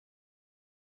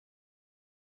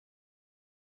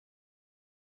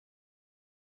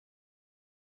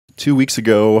2 weeks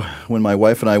ago, when my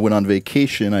wife and I went on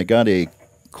vacation, I got a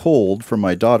cold from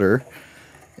my daughter,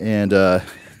 and the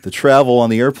travel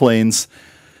on the airplanes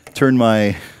turned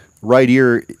my right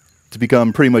ear to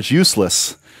become pretty much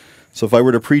useless. So if I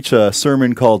were to preach a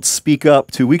sermon called Speak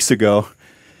Up 2 weeks ago,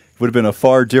 it would have been a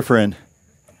far different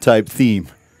type theme.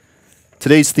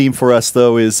 Today's theme for us,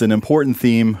 though, is an important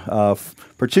theme,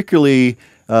 particularly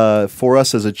for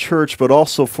us as a church, but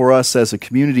also for us as a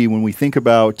community when we think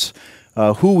about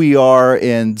who we are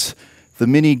and the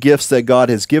many gifts that God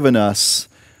has given us.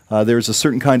 There's a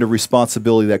certain kind of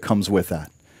responsibility that comes with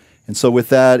that. And so with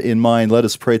that in mind, let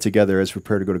us pray together as we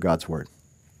prepare to go to God's Word.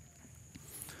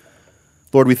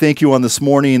 Lord, we thank you on this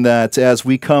morning that as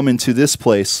we come into this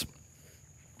place,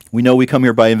 we know we come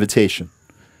here by invitation,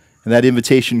 and that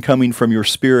invitation coming from your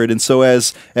Spirit. And so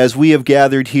as we have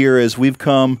gathered here, as we've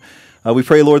come, we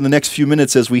pray, Lord, in the next few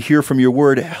minutes as we hear from your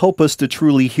Word, help us to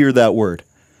truly hear that Word.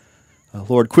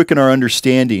 Lord, quicken our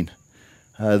understanding,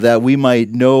 that we might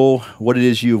know what it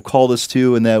is you have called us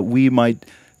to, and that we might,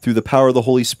 through the power of the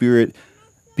Holy Spirit,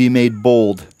 be made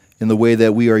bold in the way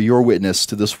that we are your witness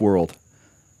to this world.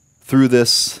 Through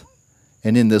this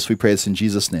and in this, we pray this in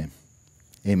Jesus' name.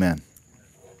 Amen.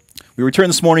 We return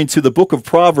this morning to the book of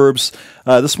Proverbs.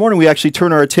 This morning we actually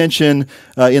turn our attention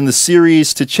in the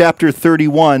series to chapter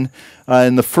 31.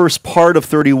 In the first part of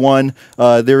 31,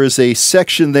 there is a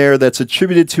section there that's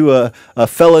attributed to a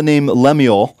fellow named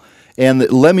Lemuel. And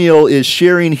Lemuel is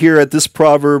sharing here at this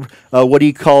proverb what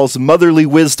he calls motherly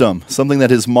wisdom, something that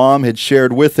his mom had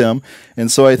shared with him.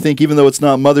 And so I think even though it's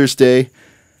not Mother's Day,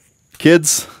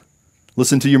 kids,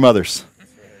 listen to your mothers.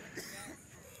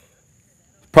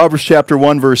 Proverbs chapter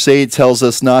 1, verse 8 tells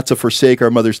us not to forsake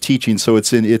our mother's teaching, so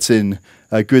it's in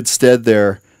a good stead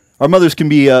there. Our mothers can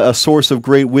be a source of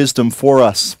great wisdom for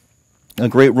us, a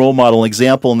great role model, an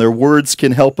example, and their words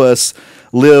can help us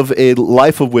live a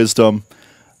life of wisdom,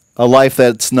 a life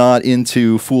that's not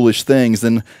into foolish things.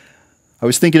 And I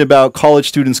was thinking about college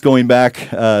students going back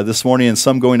this morning, and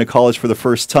some going to college for the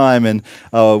first time, and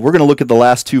we're going to look at the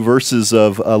last two verses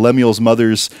of Lemuel's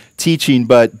mother's teaching.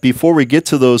 But before we get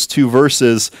to those two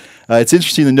verses, it's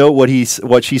interesting to note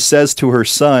what she says to her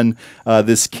son,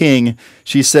 this king.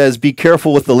 She says, "Be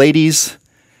careful with the ladies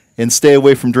and stay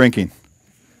away from drinking."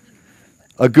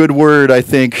 A good word, I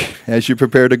think, as you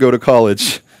prepare to go to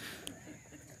college.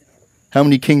 How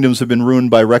many kingdoms have been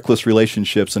ruined by reckless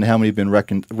relationships, and how many have been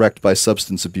wrecked by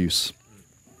substance abuse?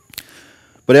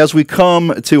 But as we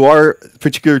come to our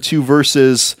particular two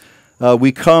verses,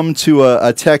 we come to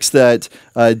a text that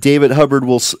David Hubbard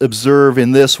will observe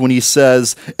in this when he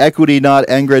says, "Equity, not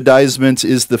aggrandizement,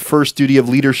 is the first duty of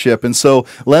leadership." And so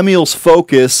Lemuel's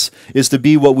focus is to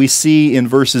be what we see in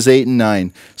verses 8 and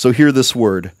 9. So hear this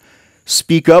word: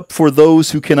 "Speak up for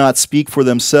those who cannot speak for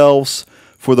themselves,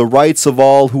 for the rights of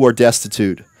all who are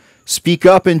destitute. Speak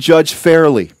up and judge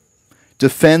fairly.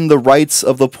 Defend the rights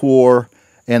of the poor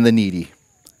and the needy."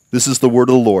 This is the word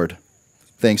of the Lord.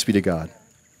 Thanks be to God.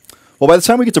 Well, by the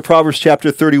time we get to Proverbs chapter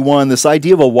 31, this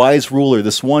idea of a wise ruler,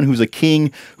 this one who's a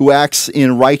king, who acts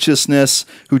in righteousness,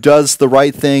 who does the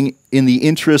right thing in the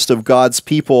interest of God's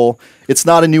people, it's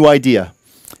not a new idea.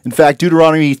 In fact,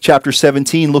 Deuteronomy chapter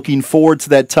 17, looking forward to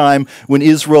that time when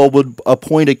Israel would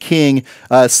appoint a king,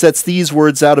 sets these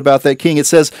words out about that king. It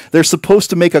says they're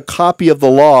supposed to make a copy of the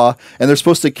law, and they're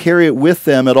supposed to carry it with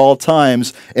them at all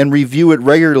times and review it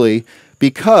regularly,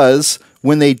 because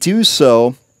when they do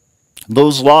so,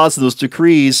 those laws, those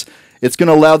decrees, it's going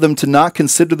to allow them to not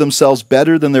consider themselves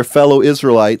better than their fellow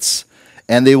Israelites,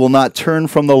 and they will not turn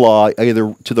from the law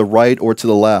either to the right or to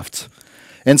the left.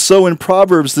 And so in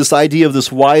Proverbs, this idea of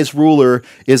this wise ruler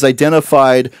is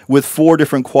identified with four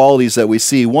different qualities that we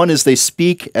see. One is they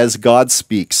speak as God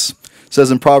speaks. It says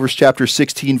in Proverbs chapter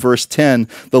 16, verse 10,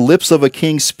 "The lips of a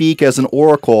king speak as an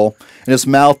oracle, and his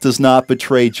mouth does not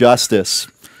betray justice."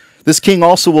 This king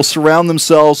also will surround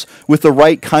themselves with the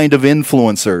right kind of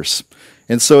influencers.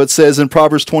 And so it says in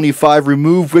Proverbs 25,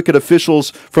 "Remove wicked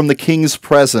officials from the king's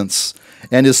presence,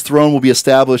 and his throne will be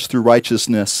established through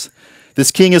righteousness."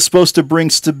 This king is supposed to bring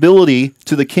stability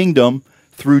to the kingdom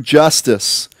through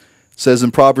justice. It says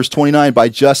in Proverbs 29, "By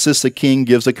justice a king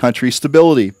gives a country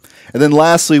stability." And then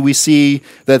lastly, we see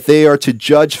that they are to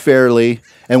judge fairly,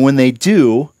 and when they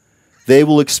do, they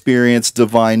will experience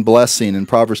divine blessing. And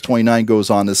Proverbs 29 goes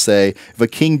on to say, "If a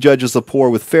king judges the poor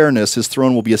with fairness, his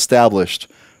throne will be established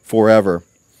forever."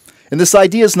 And this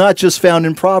idea is not just found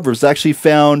in Proverbs, it's actually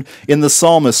found in the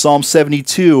Psalmist, Psalm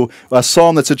 72, a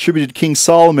psalm that's attributed to King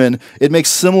Solomon. It makes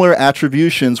similar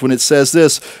attributions when it says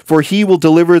this: "For he will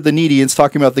deliver the needy," it's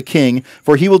talking about the king,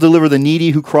 "for he will deliver the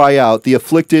needy who cry out, the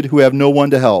afflicted who have no one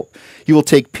to help. He will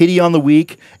take pity on the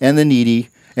weak and the needy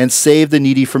and save the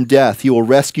needy from death. He will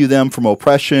rescue them from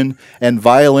oppression and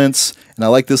violence. And I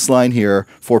like this line here,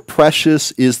 for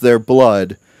precious is their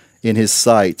blood in his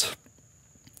sight.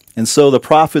 And so the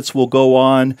prophets will go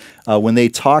on when they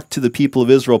talk to the people of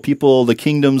Israel, the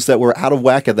kingdoms that were out of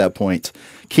whack at that point,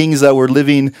 kings that were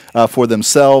living for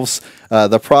themselves.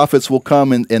 The prophets will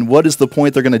come, and what is the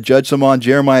point they're going to judge them on?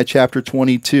 Jeremiah chapter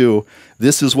 22,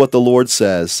 this is what the Lord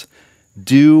says,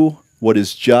 do what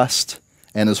is just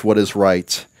and is what is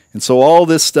right. And so all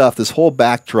this stuff, this whole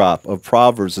backdrop of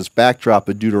Proverbs, this backdrop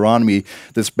of Deuteronomy,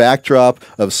 this backdrop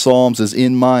of Psalms is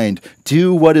in mind.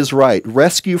 Do what is right.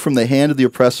 Rescue from the hand of the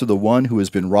oppressor the one who has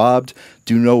been robbed.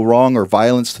 Do no wrong or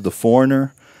violence to the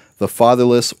foreigner, the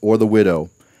fatherless, or the widow.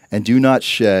 And do not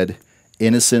shed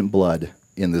innocent blood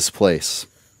in this place.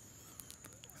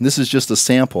 And this is just a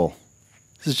sample.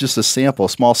 This is just a sample, a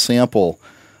small sample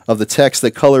of the text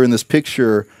that color in this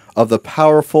picture of the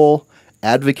powerful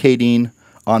advocating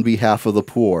on behalf of the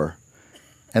poor.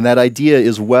 And that idea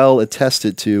is well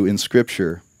attested to in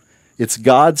Scripture. It's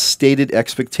God's stated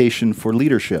expectation for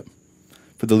leadership,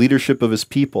 for the leadership of his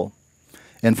people,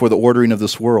 and for the ordering of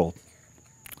this world.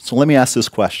 So let me ask this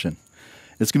question.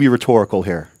 It's going to be rhetorical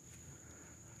here.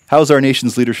 How is our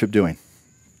nation's leadership doing?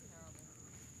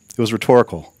 It was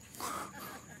rhetorical.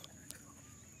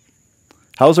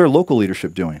 How's our local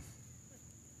leadership doing?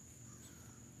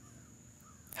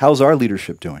 How's our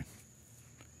leadership doing?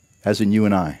 As in you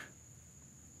and I.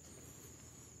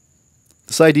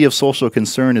 This idea of social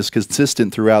concern is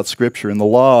consistent throughout Scripture. In the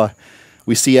law,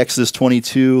 we see Exodus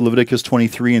 22, Leviticus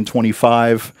 23 and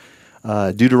 25,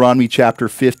 Deuteronomy chapter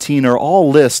 15 are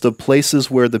all lists of places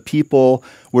where the people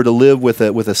were to live with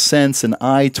a sense, an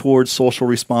eye towards social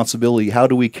responsibility. How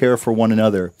do we care for one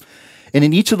another? And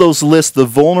in each of those lists, the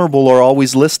vulnerable are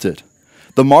always listed.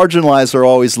 The marginalized are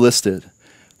always listed.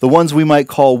 The ones we might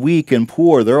call weak and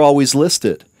poor, they're always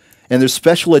listed. And there's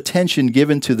special attention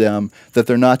given to them that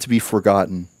they're not to be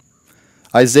forgotten.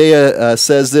 Isaiah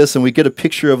says this, and we get a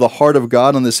picture of the heart of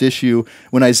God on this issue.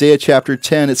 When Isaiah chapter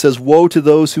 10, it says, woe to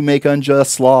those who make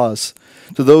unjust laws,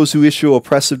 to those who issue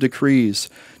oppressive decrees,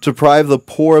 to deprive the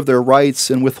poor of their rights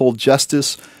and withhold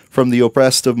justice from the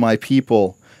oppressed of my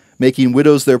people, making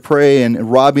widows their prey and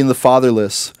robbing the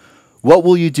fatherless. What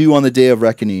will you do on the day of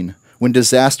reckoning, when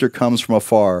disaster comes from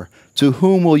afar? To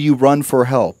whom will you run for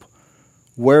help?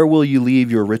 Where will you leave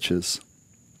your riches?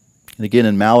 And again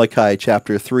in Malachi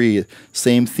chapter 3,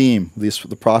 same theme,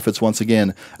 the prophets once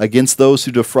again, against those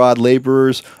who defraud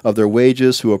laborers of their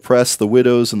wages, who oppress the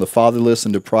widows and the fatherless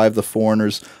and deprive the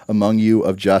foreigners among you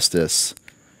of justice.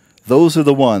 Those are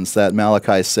the ones that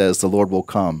Malachi says the Lord will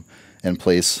come and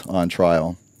place on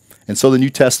trial. And so the New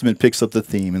Testament picks up the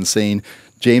theme and saying,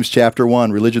 James chapter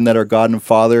 1, religion that our God and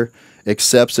Father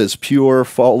accepts as pure,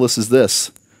 faultless as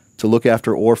this, to look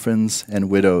after orphans and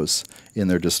widows in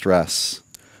their distress.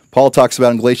 Paul talks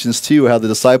about in Galatians 2 how the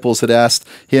disciples had asked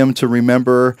him to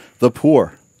remember the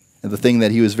poor, and the thing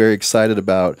that he was very excited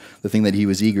about, the thing that he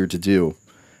was eager to do.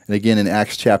 And again in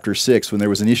Acts chapter 6, when there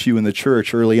was an issue in the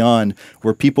church early on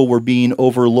where people were being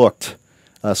overlooked,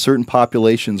 certain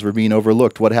populations were being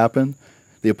overlooked, what happened?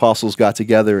 The apostles got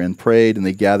together and prayed, and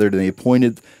they gathered, and they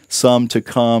appointed some to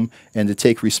come and to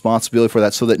take responsibility for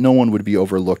that so that no one would be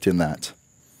overlooked in that.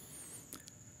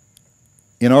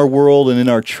 In our world and in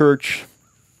our church,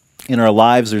 in our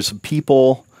lives, there's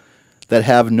people that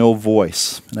have no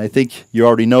voice. And I think you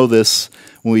already know this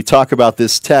when we talk about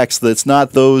this text, that it's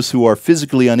not those who are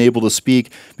physically unable to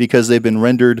speak because they've been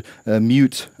rendered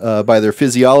mute by their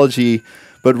physiology,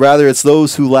 but rather it's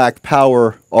those who lack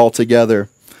power altogether.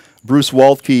 Bruce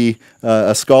Waltke,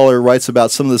 a scholar, writes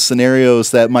about some of the scenarios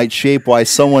that might shape why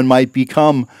someone might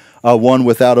become one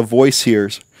without a voice here.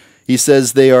 He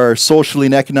says they are socially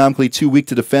and economically too weak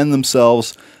to defend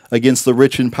themselves against the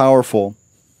rich and powerful.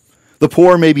 The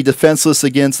poor may be defenseless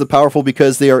against the powerful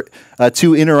because they are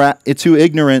too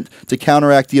ignorant to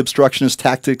counteract the obstructionist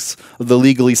tactics of the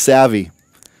legally savvy.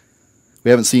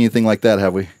 We haven't seen anything like that,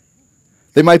 have we?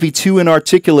 They might be too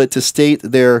inarticulate to state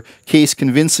their case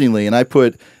convincingly, and I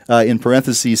put in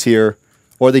parentheses here,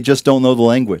 or they just don't know the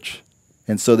language,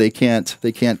 and so they can't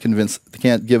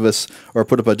give us or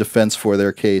put up a defense for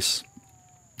their case.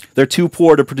 They're too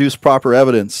poor to produce proper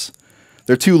evidence.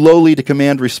 They're too lowly to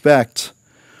command respect.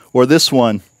 Or this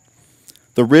one,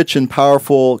 the rich and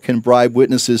powerful can bribe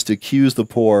witnesses to accuse the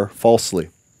poor falsely.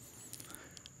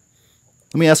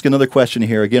 Let me ask another question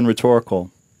here, again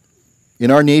rhetorical. In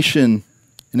our nation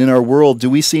and in our world, do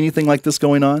we see anything like this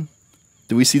going on?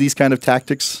 Do we see these kind of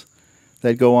tactics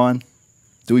that go on?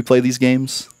 Do we play these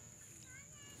games?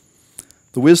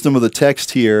 The wisdom of the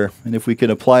text here, and if we can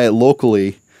apply it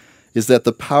locally, is that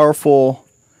the powerful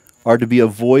are to be a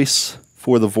voice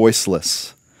for the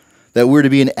voiceless, that we're to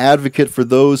be an advocate for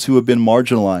those who have been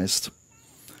marginalized.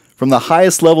 From the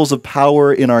highest levels of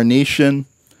power in our nation,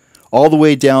 all the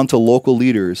way down to local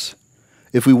leaders,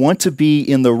 if we want to be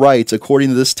in the right according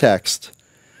to this text,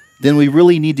 then we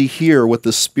really need to hear what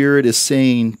the Spirit is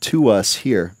saying to us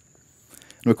here.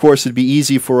 And of course, it'd be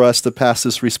easy for us to pass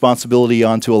this responsibility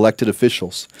on to elected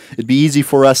officials. It'd be easy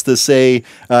for us to say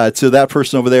to that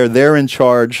person over there, they're in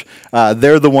charge,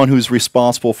 they're the one who's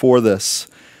responsible for this.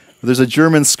 There's a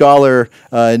German scholar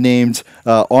named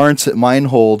Arndt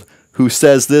Meinhold who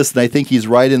says this, and I think he's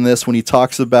right in this when he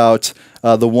talks about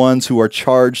the ones who are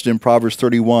charged in Proverbs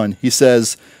 31. He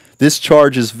says, this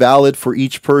charge is valid for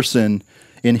each person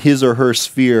in his or her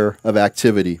sphere of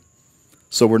activity.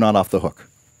 So we're not off the hook.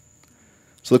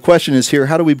 So the question is here,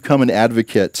 how do we become an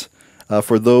advocate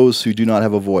for those who do not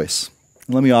have a voice?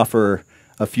 And let me offer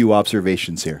a few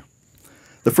observations here.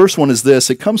 The first one is this.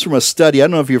 It comes from a study. I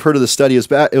don't know if you've heard of the study. It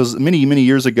was many, many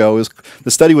years ago. The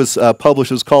study was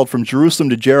published. It was called From Jerusalem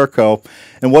to Jericho.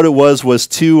 And what it was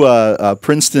two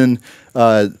Princeton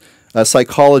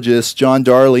psychologists, John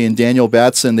Darley and Daniel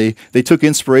Batson. They took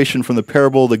inspiration from the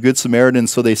parable of the Good Samaritan,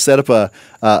 so they set up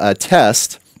a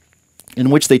test in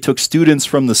which they took students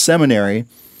from the seminary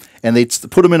and they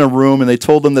put them in a room and they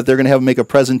told them that they're going to have them make a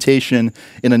presentation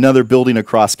in another building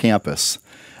across campus.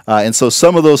 And so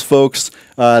some of those folks,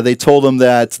 they told them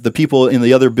that the people in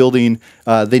the other building,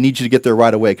 they need you to get there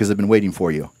right away because they've been waiting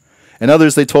for you. And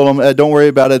others, they told them, don't worry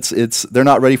about it, they're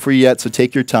not ready for you yet, so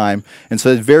take your time. And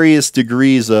so various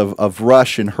degrees of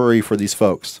rush and hurry for these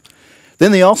folks.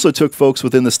 Then they also took folks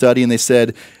within the study and they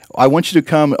said, I want you to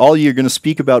come, all of you are going to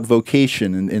speak about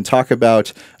vocation and talk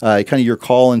about kind of your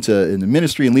call into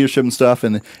ministry and leadership and stuff.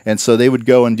 And so they would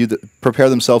go and prepare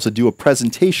themselves to do a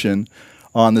presentation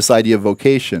on this idea of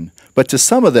vocation. But to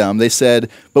some of them, they said,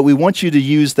 but we want you to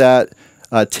use that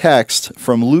text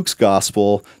from Luke's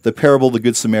gospel, the parable of the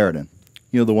Good Samaritan.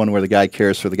 You know, the one where the guy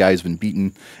cares for the guy who's been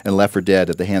beaten and left for dead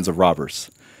at the hands of robbers.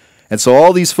 And so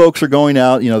all these folks are going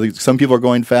out. Some people are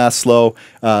going fast, slow.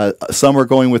 Some are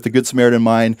going with the Good Samaritan in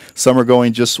mind. Some are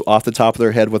going just off the top of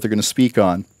their head what they're going to speak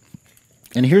on.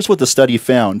 And here's what the study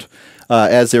found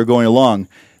as they were going along.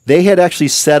 They had actually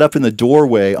set up in the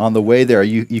doorway on the way there,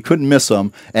 you couldn't miss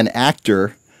them, an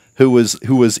actor who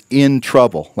was in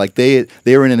trouble. Like they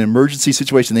were in an emergency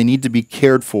situation. They need to be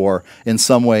cared for in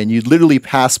some way. And you'd literally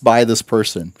pass by this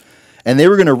person. And they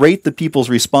were going to rate the people's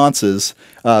responses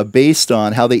based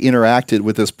on how they interacted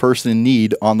with this person in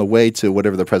need on the way to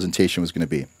whatever the presentation was going to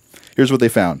be. Here's what they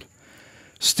found.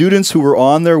 Students who were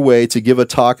on their way to give a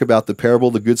talk about the parable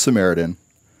of the Good Samaritan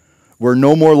were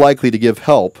no more likely to give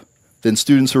help than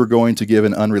students who were going to give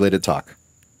an unrelated talk.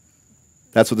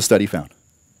 That's what the study found.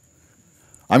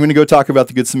 I'm going to go talk about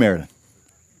the Good Samaritan,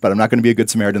 but I'm not going to be a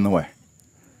Good Samaritan in the way.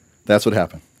 That's what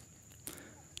happened.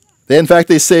 In fact,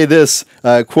 they say this,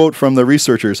 quote from the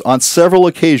researchers, on several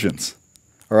occasions,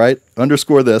 all right,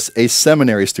 underscore this, a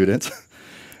seminary student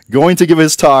going to give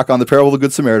his talk on the parable of the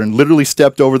Good Samaritan literally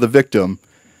stepped over the victim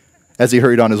as he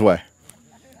hurried on his way.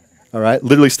 All right,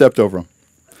 literally stepped over him.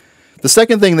 The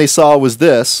second thing they saw was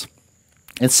this.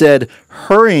 It said,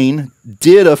 hurrying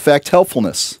did affect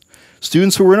helpfulness.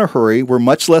 Students who were in a hurry were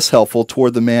much less helpful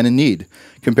toward the man in need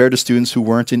compared to students who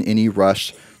weren't in any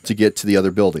rush to get to the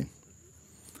other building.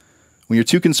 When you're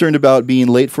too concerned about being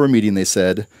late for a meeting, they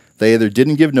said, they either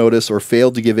didn't give notice or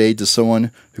failed to give aid to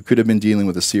someone who could have been dealing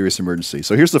with a serious emergency.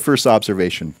 So here's the first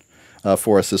observation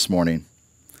for us this morning.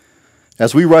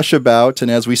 As we rush about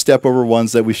and as we step over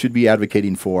ones that we should be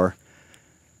advocating for,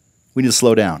 we need to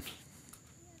slow down.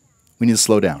 We need to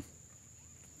slow down.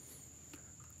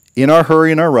 In our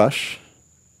hurry and our rush,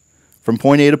 from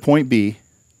point A to point B,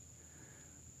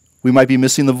 we might be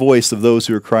missing the voice of those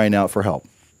who are crying out for help.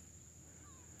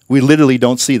 We literally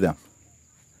don't see them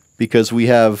because we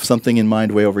have something in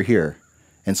mind way over here,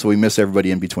 and so we miss everybody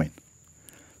in between.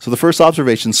 So the first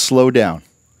observation, slow down.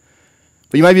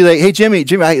 But you might be like, hey, Jimmy,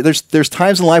 there's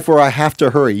times in life where I have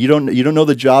to hurry. You don't know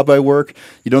the job I work.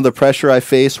 You don't know the pressure I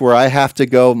face where I have to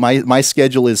go. My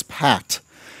schedule is packed.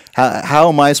 How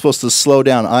am I supposed to slow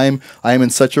down? I am in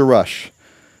such a rush.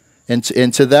 And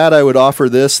to that I would offer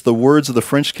this, the words of the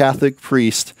French Catholic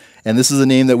priest, and this is a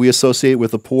name that we associate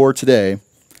with the poor today,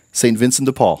 St. Vincent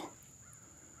de Paul.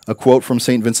 A quote from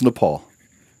St. Vincent de Paul,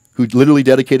 who literally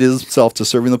dedicated himself to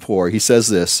serving the poor. He says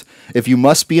this, if you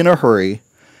must be in a hurry,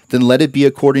 then let it be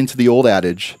according to the old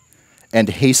adage, and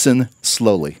hasten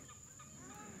slowly.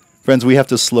 Friends, we have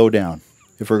to slow down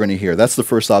if we're going to hear. That's the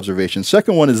first observation.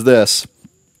 Second one is this.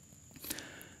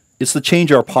 It's to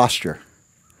change our posture.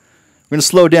 We're going to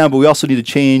slow down, but we also need to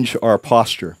change our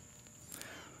posture.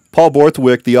 Paul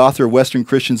Borthwick, the author of Western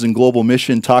Christians and Global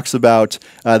Mission, talks about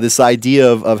this idea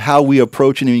of how we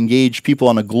approach and engage people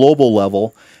on a global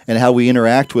level and how we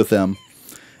interact with them.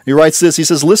 He writes this, he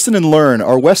says, "Listen and learn.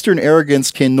 Our Western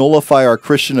arrogance can nullify our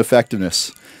Christian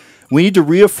effectiveness. We need to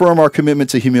reaffirm our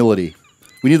commitment to humility.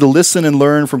 We need to listen and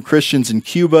learn from Christians in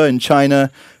Cuba and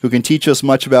China who can teach us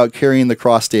much about carrying the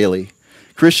cross daily.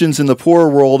 Christians in the poorer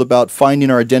world about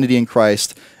finding our identity in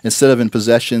Christ instead of in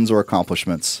possessions or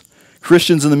accomplishments.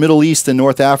 Christians in the Middle East and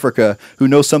North Africa who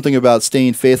know something about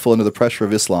staying faithful under the pressure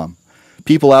of Islam.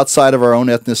 People outside of our own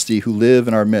ethnicity who live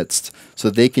in our midst so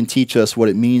that they can teach us what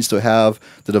it means to have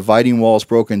the dividing walls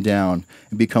broken down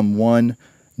and become one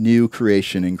new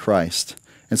creation in Christ."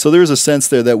 And so there's a sense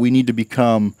there that we need to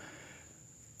become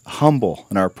humble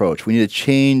in our approach. We need to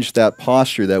change that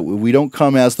posture, that we don't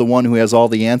come as the one who has all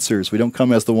the answers. We don't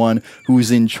come as the one who's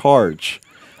in charge,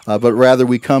 but rather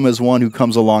we come as one who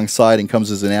comes alongside and comes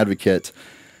as an advocate.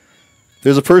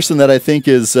 There's a person that I think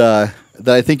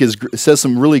says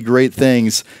some really great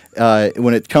things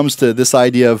when it comes to this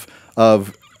idea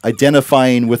of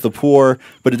identifying with the poor,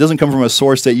 but it doesn't come from a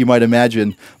source that you might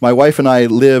imagine. My wife and I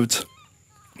lived,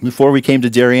 before we came to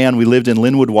Darien, we lived in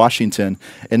Linwood, Washington,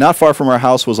 and not far from our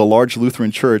house was a large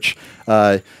Lutheran church.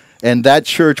 And that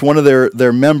church, one of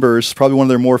their members, probably one of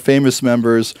their more famous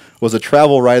members, was a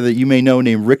travel writer that you may know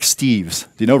named Rick Steves.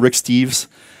 Do you know Rick Steves?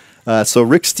 So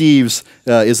Rick Steves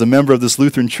is a member of this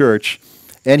Lutheran church,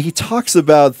 and he talks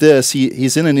about this.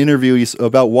 He's in an interview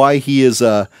about why he's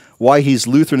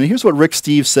Lutheran. And here's what Rick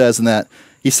Steves says in that.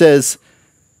 He says,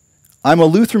 "I'm a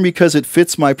Lutheran because it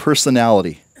fits my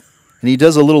personality." And he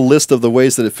does a little list of the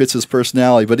ways that it fits his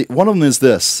personality. But one of them is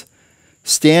this: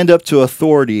 stand up to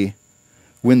authority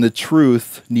when the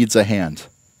truth needs a hand.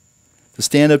 To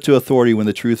stand up to authority when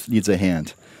the truth needs a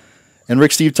hand. And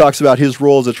Rick Steves talks about his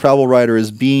role as a travel writer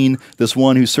as being this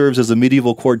one who serves as a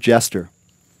medieval court jester,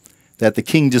 that the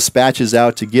king dispatches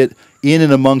out to get in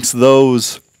and amongst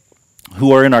those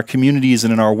who are in our communities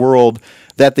and in our world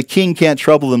that the king can't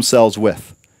trouble themselves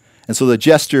with. And so the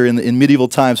jester in medieval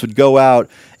times would go out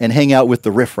and hang out with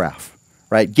the riffraff,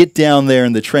 right? Get down there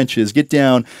in the trenches, get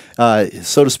down,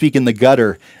 so to speak, in the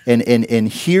gutter, and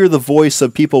hear the voice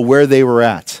of people where they were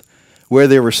at, where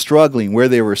they were struggling, where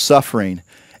they were suffering,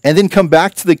 and then come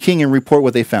back to the king and report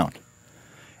what they found.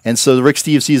 And so Rick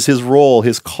Steves sees his role,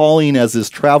 his calling as this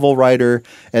travel writer,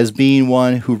 as being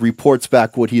one who reports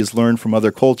back what he has learned from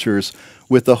other cultures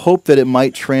with the hope that it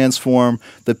might transform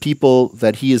the people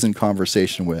that he is in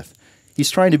conversation with. He's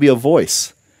trying to be a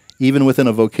voice, even within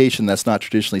a vocation that's not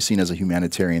traditionally seen as a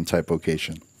humanitarian type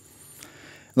vocation. And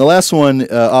the last one,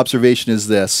 observation, is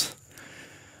this.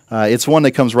 It's one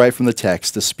that comes right from the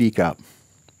text, to speak up.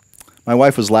 My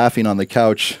wife was laughing on the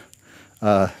couch,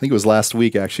 I think it was last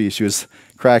week actually. She was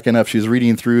cracking up. She was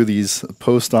reading through these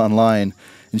posts online,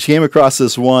 and she came across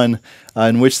this one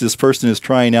in which this person is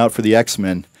trying out for the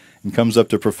X-Men and comes up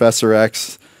to Professor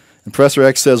X. And Professor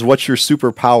X says, "What's your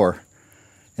superpower?"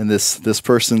 And this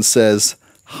person says,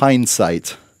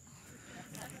 "Hindsight."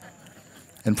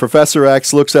 And Professor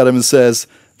X looks at him and says,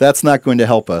 "That's not going to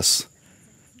help us."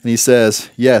 And he says,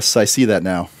 "Yes, I see that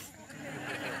now."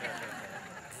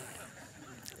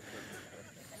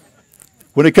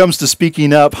 When it comes to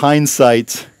speaking up,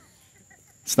 hindsight,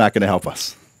 it's not going to help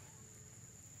us.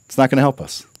 It's not going to help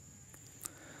us.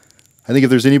 I think if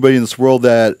there's anybody in this world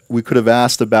that we could have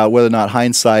asked about whether or not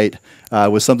hindsight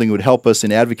was something that would help us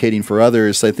in advocating for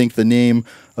others, I think the name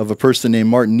of a person named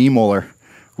Martin Niemöller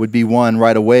would be one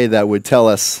right away that would tell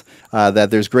us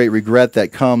that there's great regret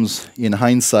that comes in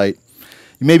hindsight.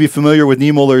 You may be familiar with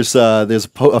Niemöller's, there's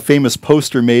a famous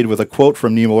poster made with a quote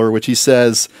from Niemöller, which he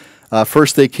says,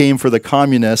 "First they came for the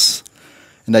communists,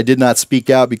 and I did not speak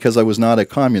out because I was not a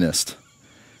communist.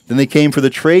 Then they came for the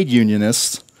trade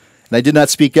unionists, and I did not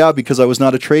speak out because I was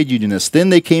not a trade unionist. Then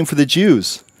they came for the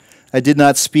Jews. I did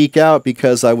not speak out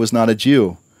because I was not a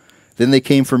Jew. Then they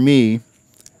came for me,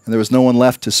 and there was no one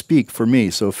left to speak for me."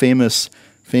 So famous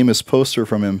poster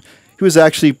from him. He was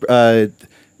actually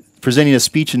presenting a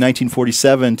speech in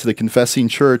 1947 to the Confessing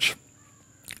Church,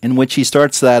 in which he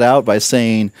starts that out by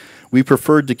saying, "We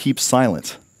preferred to keep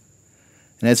silent."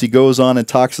 And as he goes on and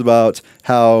talks about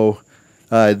how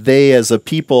they as a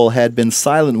people had been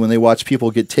silent when they watched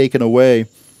people get taken away,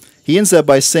 he ends up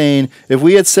by saying, "If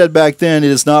we had said back then it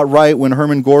is not right when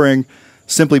Hermann Göring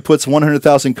simply puts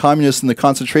 100,000 communists in the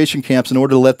concentration camps in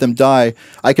order to let them die,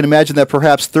 I can imagine that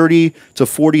perhaps 30 to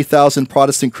 40,000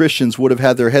 Protestant Christians would have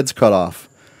had their heads cut off.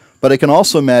 But I can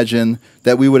also imagine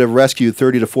that we would have rescued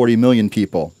 30 to 40 million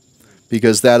people,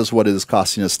 because that is what it is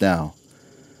costing us now."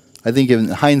 I think in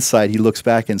hindsight, he looks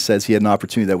back and says he had an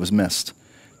opportunity that was missed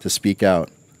to speak out.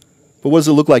 But what does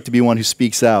it look like to be one who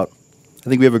speaks out? I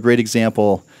think we have a great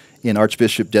example in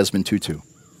Archbishop Desmond Tutu.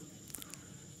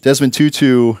 Desmond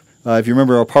Tutu, if you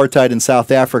remember apartheid in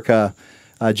South Africa,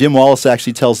 Jim Wallace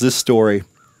actually tells this story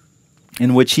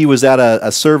in which he was at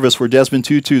a service where Desmond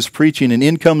Tutu's preaching, and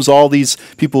in comes all these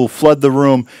people who flood the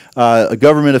room,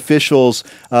 government officials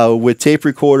with tape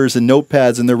recorders and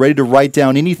notepads, and they're ready to write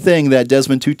down anything that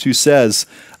Desmond Tutu says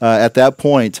at that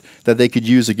point that they could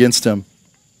use against him.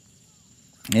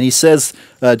 And he says,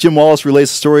 Jim Wallace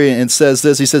relates the story and says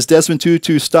this, he says, Desmond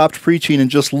Tutu stopped preaching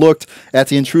and just looked at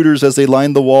the intruders as they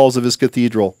lined the walls of his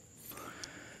cathedral.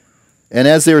 And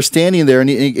as they were standing there, and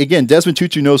again, Desmond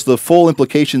Tutu knows the full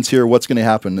implications here of what's going to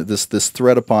happen, this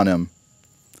threat upon him.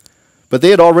 But they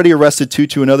had already arrested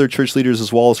Tutu and other church leaders,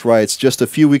 as Wallace writes, just a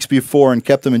few weeks before and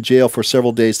kept them in jail for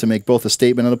several days to make both a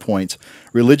statement and a point.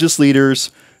 Religious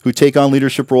leaders who take on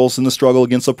leadership roles in the struggle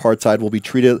against apartheid will be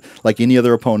treated like any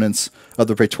other opponents of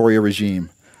the Pretoria regime.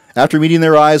 After meeting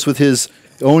their eyes with his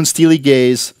own steely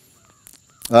gaze,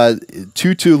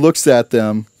 Tutu looks at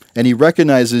them and he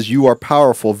recognizes, you are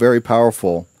powerful, very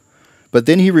powerful. But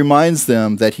then he reminds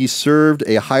them that he served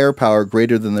a higher power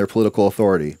greater than their political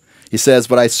authority. He says,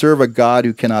 but I serve a God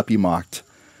who cannot be mocked.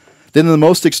 Then the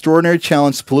most extraordinary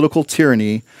challenge to political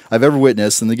tyranny I've ever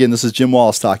witnessed, and again, this is Jim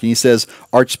Wallace talking, he says,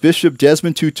 Archbishop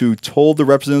Desmond Tutu told the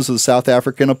representatives of the South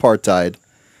African apartheid,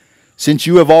 since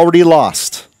you have already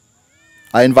lost,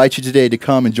 I invite you today to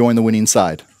come and join the winning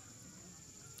side.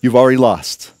 You've already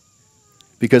lost,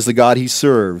 because the God he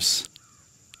serves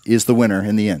is the winner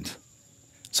in the end.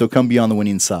 So come be on the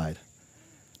winning side.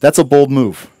 That's a bold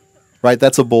move, right?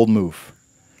 That's a bold move.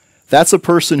 That's a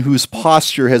person whose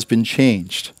posture has been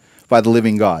changed by the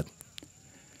living God.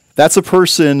 That's a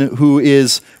person who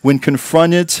is, when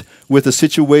confronted with a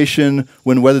situation,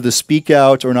 when whether to speak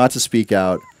out or not to speak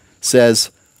out,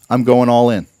 says, I'm going all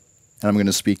in, and I'm going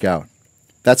to speak out.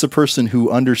 That's a person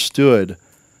who understood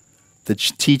the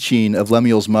teaching of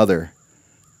Lemuel's mother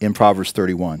in Proverbs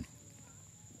 31.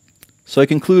 So I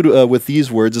conclude with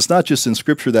these words. It's not just in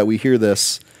Scripture that we hear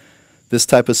this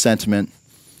type of sentiment.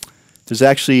 There's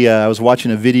actually, I was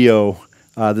watching a video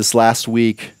this last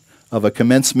week of a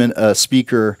commencement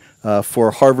speaker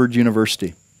for Harvard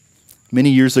University.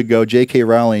 Many years ago, J.K.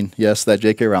 Rowling, yes, that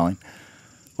J.K. Rowling,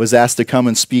 was asked to come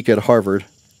and speak at Harvard.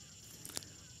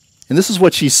 And this is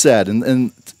what she said,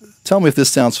 and tell me if this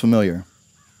sounds familiar.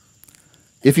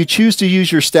 If you choose to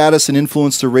use your status and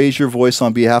influence to raise your voice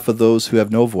on behalf of those who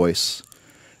have no voice,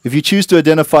 if you choose to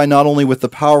identify not only with the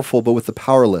powerful but with the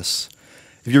powerless,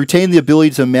 if you retain the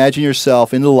ability to imagine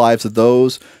yourself into the lives of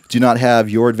those who do not have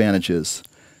your advantages,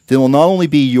 then it will not only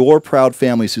be your proud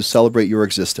families who celebrate your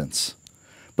existence,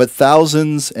 but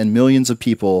thousands and millions of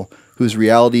people whose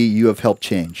reality you have helped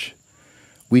change.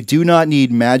 We do not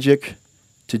need magic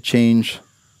to change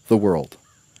the world.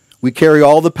 We carry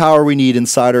all the power we need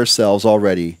inside ourselves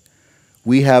already.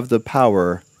 We have the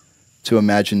power to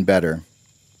imagine better.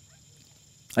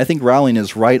 I think Rowling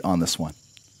is right on this one.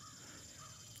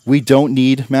 We don't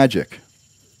need magic.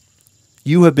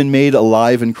 You have been made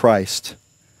alive in Christ.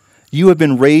 You have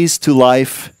been raised to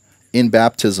life in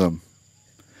baptism.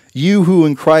 You who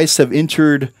in Christ have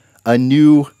entered a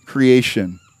new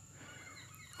creation,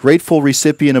 grateful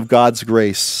recipient of God's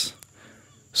grace,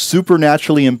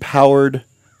 supernaturally empowered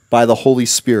by the Holy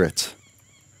Spirit.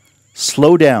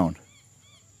 Slow down,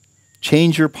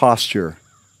 change your posture,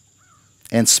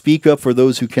 and speak up for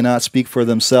those who cannot speak for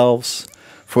themselves,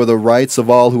 for the rights of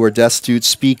all who are destitute.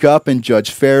 Speak up and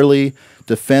judge fairly.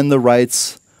 Defend the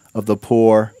rights of the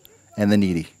poor and the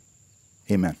needy.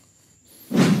 Amen.